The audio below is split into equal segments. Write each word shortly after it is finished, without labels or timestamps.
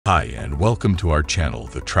Hi and welcome to our channel,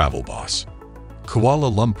 The Travel Boss.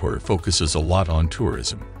 Kuala Lumpur focuses a lot on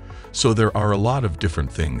tourism, so there are a lot of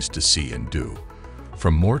different things to see and do,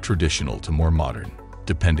 from more traditional to more modern,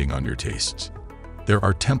 depending on your tastes. There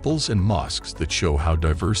are temples and mosques that show how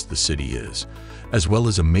diverse the city is, as well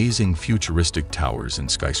as amazing futuristic towers and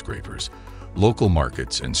skyscrapers, local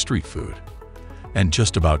markets and street food, and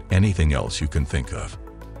just about anything else you can think of.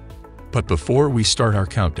 But before we start our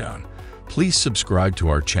countdown, please subscribe to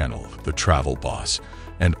our channel, The Travel Boss,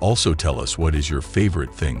 and also tell us what is your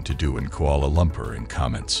favorite thing to do in Kuala Lumpur in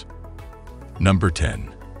comments. Number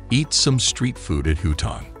 10. Eat some street food at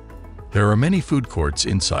Hutong. There are many food courts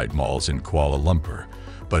inside malls in Kuala Lumpur,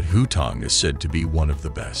 but Hutong is said to be one of the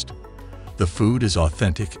best. The food is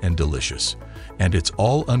authentic and delicious, and it's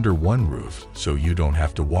all under one roof, so you don't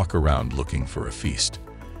have to walk around looking for a feast.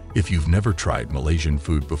 If you've never tried Malaysian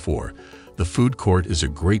food before, the food court is a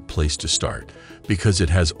great place to start because it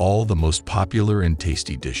has all the most popular and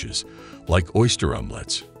tasty dishes, like oyster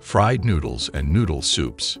omelets, fried noodles and noodle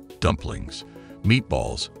soups, dumplings,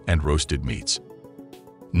 meatballs, and roasted meats.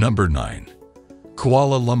 Number 9.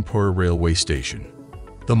 Kuala Lumpur Railway Station.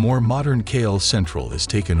 The more modern KL Central has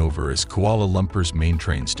taken over as Kuala Lumpur's main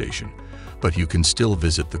train station, but you can still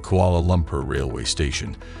visit the Kuala Lumpur Railway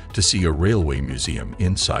Station to see a railway museum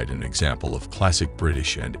inside an example of classic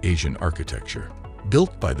British and Asian architecture.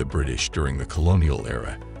 Built by the British during the colonial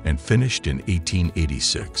era and finished in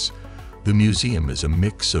 1886, the museum is a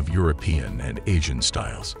mix of European and Asian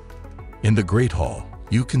styles. In the Great Hall,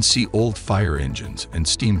 you can see old fire engines and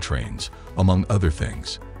steam trains, among other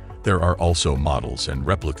things. There are also models and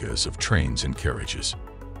replicas of trains and carriages.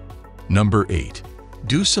 Number 8.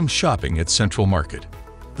 Do some shopping at Central Market.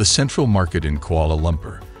 The Central Market in Kuala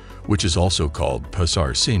Lumpur, which is also called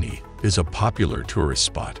Pasar Seni, is a popular tourist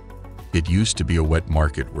spot. It used to be a wet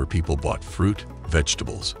market where people bought fruit,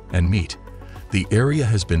 vegetables, and meat. The area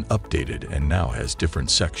has been updated and now has different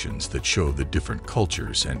sections that show the different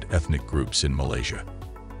cultures and ethnic groups in Malaysia.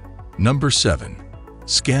 Number 7.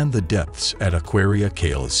 Scan the depths at Aquaria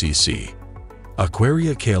KLCC.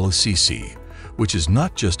 Aquaria KLCC, which is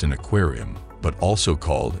not just an aquarium, but also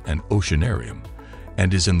called an oceanarium,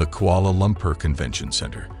 and is in the Kuala Lumpur Convention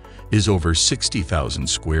Center, is over 60,000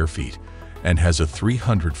 square feet and has a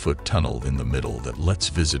 300-foot tunnel in the middle that lets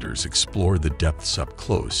visitors explore the depths up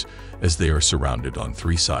close as they are surrounded on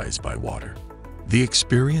three sides by water. The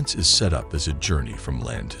experience is set up as a journey from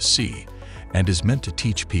land to sea and is meant to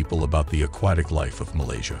teach people about the aquatic life of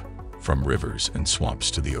Malaysia, from rivers and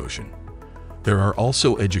swamps to the ocean. There are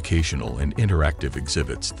also educational and interactive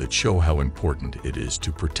exhibits that show how important it is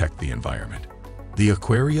to protect the environment. The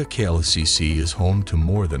Aquaria KLCC is home to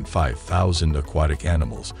more than 5,000 aquatic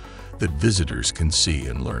animals that visitors can see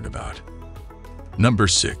and learn about. Number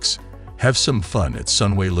 6. Have some fun at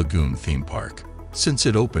Sunway Lagoon Theme Park. Since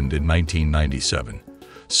it opened in 1997,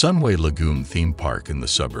 Sunway Lagoon Theme Park in the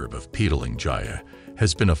suburb of Petaling Jaya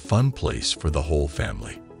has been a fun place for the whole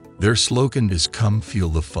family. Their slogan is "Come Feel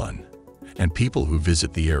the Fun," and people who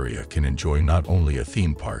visit the area can enjoy not only a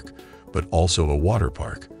theme park, but also a water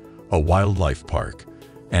park, a wildlife park,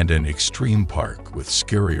 and an extreme park with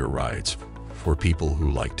scarier rides for people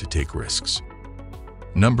who like to take risks.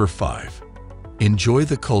 Number 5. Enjoy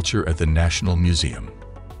the culture at the National Museum.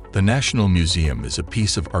 The National Museum is a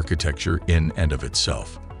piece of architecture in and of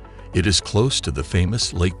itself. It is close to the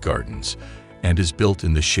famous Lake Gardens and is built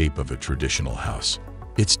in the shape of a traditional house.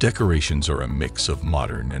 Its decorations are a mix of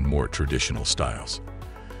modern and more traditional styles.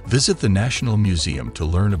 Visit the National Museum to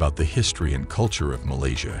learn about the history and culture of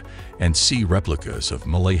Malaysia and see replicas of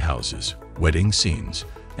Malay houses, wedding scenes,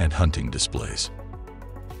 and hunting displays.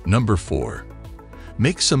 Number 4.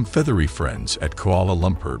 Make some feathery friends at Kuala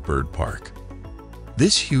Lumpur Bird Park.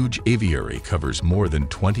 This huge aviary covers more than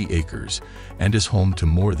 20 acres and is home to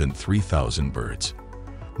more than 3,000 birds.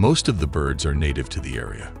 Most of the birds are native to the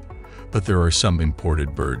area, but there are some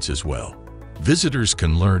imported birds as well. Visitors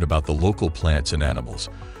can learn about the local plants and animals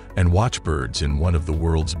and watch birds in one of the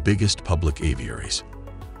world's biggest public aviaries.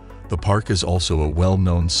 The park is also a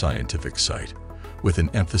well-known scientific site, with an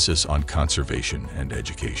emphasis on conservation and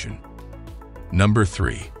education. Number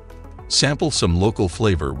 3. Sample some local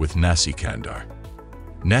flavor with nasi kandar.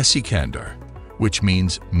 Nasi kandar, which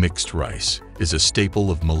means mixed rice, is a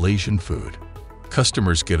staple of Malaysian food.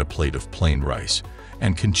 Customers get a plate of plain rice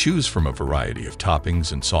and can choose from a variety of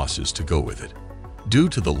toppings and sauces to go with it. Due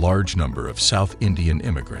to the large number of South Indian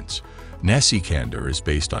immigrants, nasi kandar is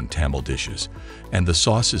based on Tamil dishes, and the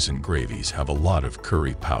sauces and gravies have a lot of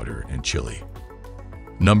curry powder and chili.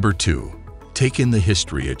 Number 2. Take in the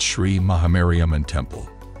history at Sri Mahamariamman Temple.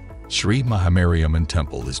 Sri Mahamariamman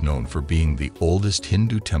Temple is known for being the oldest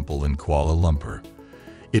Hindu temple in Kuala Lumpur.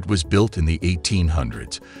 It was built in the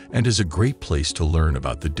 1800s and is a great place to learn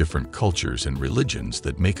about the different cultures and religions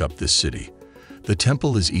that make up this city. The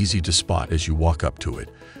temple is easy to spot as you walk up to it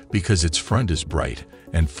because its front is bright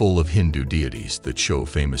and full of Hindu deities that show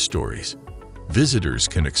famous stories. Visitors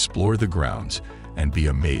can explore the grounds and be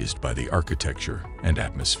amazed by the architecture and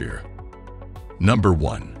atmosphere. Number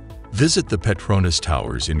 1. Visit the Petronas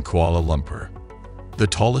Towers in Kuala Lumpur. The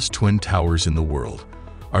tallest twin towers in the world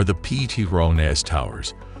are the Petronas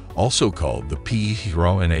Towers, also called the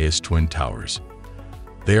Petronas Twin Towers.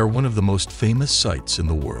 They are one of the most famous sights in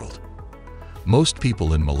the world. Most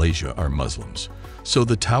people in Malaysia are Muslims, so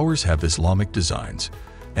the towers have Islamic designs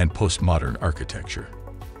and postmodern architecture.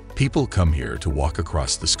 People come here to walk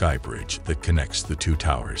across the sky bridge that connects the two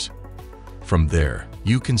towers. From there,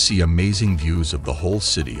 you can see amazing views of the whole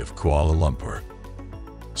city of Kuala Lumpur.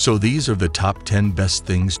 So these are the top 10 best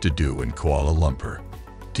things to do in Kuala Lumpur.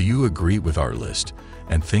 Do you agree with our list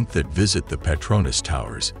and think that visit the Petronas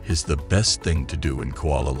Towers is the best thing to do in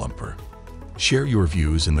Kuala Lumpur? Share your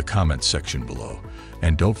views in the comments section below,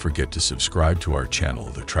 and don't forget to subscribe to our channel,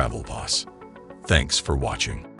 The Travel Boss. Thanks for watching.